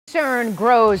Concern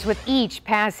grows with each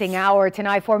passing hour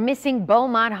tonight for missing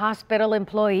Beaumont Hospital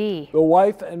employee. The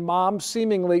wife and mom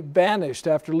seemingly vanished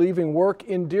after leaving work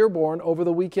in Dearborn over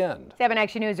the weekend. 7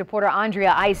 Action News reporter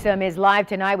Angela Caraway is live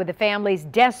tonight with the family's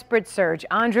desperate search.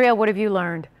 Andrea, what have you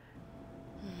learned?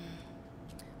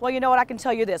 Well, you know what, I can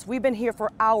tell you this. We've been here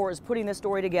for hours putting this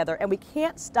story together, and we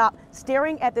can't stop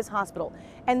staring at this hospital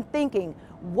and thinking,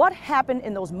 what happened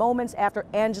in those moments after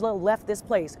Angela left this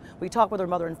place? We talked with her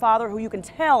mother and father, who you can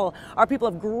tell are people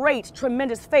of great,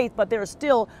 tremendous faith, but there is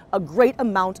still a great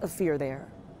amount of fear there.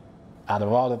 Out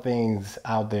of all the things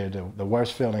out there, the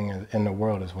worst feeling in the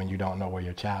world is when you don't know where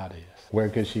your child is. Where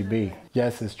could she be?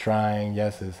 Yes, it's trying.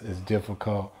 Yes, it's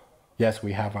difficult. Yes,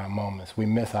 we have our moments. We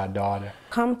miss our daughter.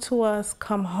 Come to us,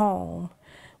 come home.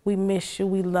 We miss you,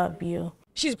 we love you.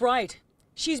 She's bright.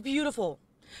 She's beautiful.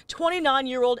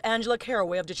 29-year-old Angela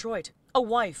Caraway of Detroit. A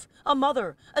wife, a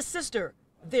mother, a sister,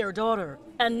 their daughter.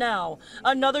 And now,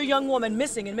 another young woman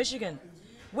missing in Michigan.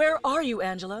 Where are you,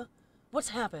 Angela? What's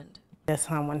happened? Does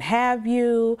someone have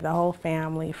you? The whole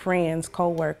family, friends,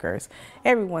 co-workers,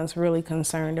 everyone's really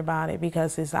concerned about it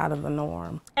because it's out of the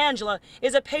norm. Angela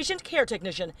is a patient care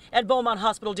technician at Beaumont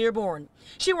Hospital Dearborn.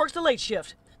 She works the late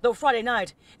shift, though Friday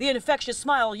night, the infectious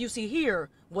smile you see here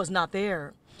was not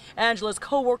there. Angela's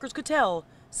co-workers could tell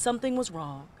something was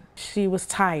wrong. She was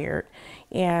tired,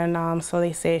 and so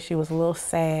they said she was a little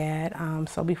sad.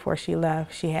 So before she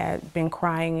left, she had been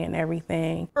crying and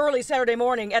everything. Early Saturday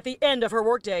morning, at the end of her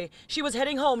workday, she was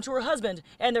heading home to her husband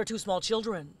and their 2 small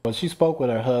children. Well, she spoke with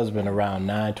her husband around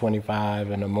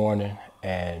 9:25 in the morning,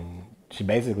 and she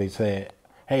basically said,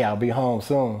 "Hey, I'll be home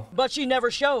soon." But she never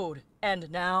showed,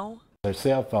 and now? Her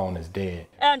cell phone is dead.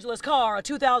 Angela's car, a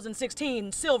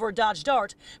 2016 silver Dodge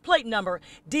Dart, plate number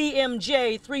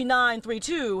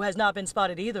DMJ3932, has not been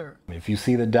spotted either. If you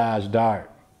see the Dodge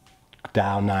Dart,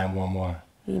 dial 911.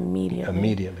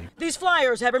 Immediately. These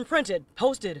flyers have been printed,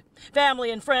 posted.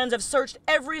 Family and friends have searched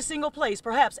every single place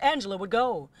perhaps Angela would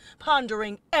go,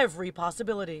 pondering every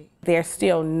possibility. There's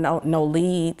still no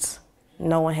leads.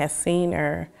 No one has seen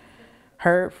her,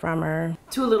 heard from her.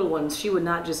 2 little ones, she would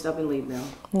not just up and leave now.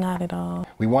 Not at all.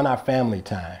 We want our family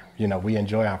time. You know, we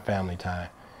enjoy our family time.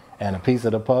 And a piece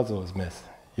of the puzzle is missing,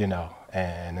 you know,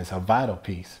 and it's a vital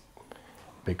piece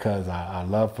because our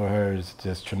love for her is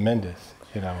just tremendous,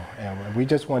 you know, and we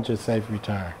just want your safe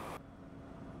return.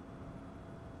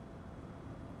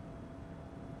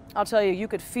 I'll tell you, you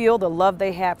could feel the love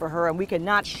they have for her, and we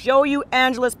cannot show you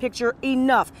Angela's picture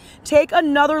enough. Take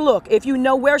another look. If you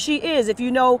know where she is, if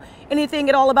you know anything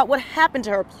at all about what happened to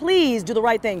her, please do the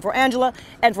right thing for Angela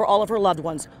and for all of her loved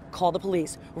ones. Call the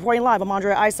police. Reporting live, I'm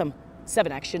Angela Caraway,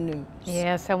 7 Action News.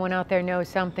 Yeah, someone out there knows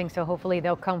something, so hopefully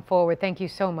they'll come forward. Thank you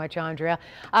so much, Andrea.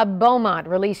 Beaumont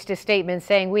released a statement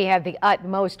saying, "We have the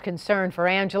utmost concern for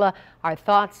Angela. Our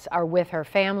thoughts are with her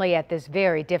family at this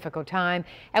very difficult time,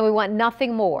 and we want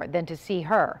nothing more than to see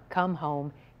her come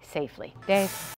home safely." Dave?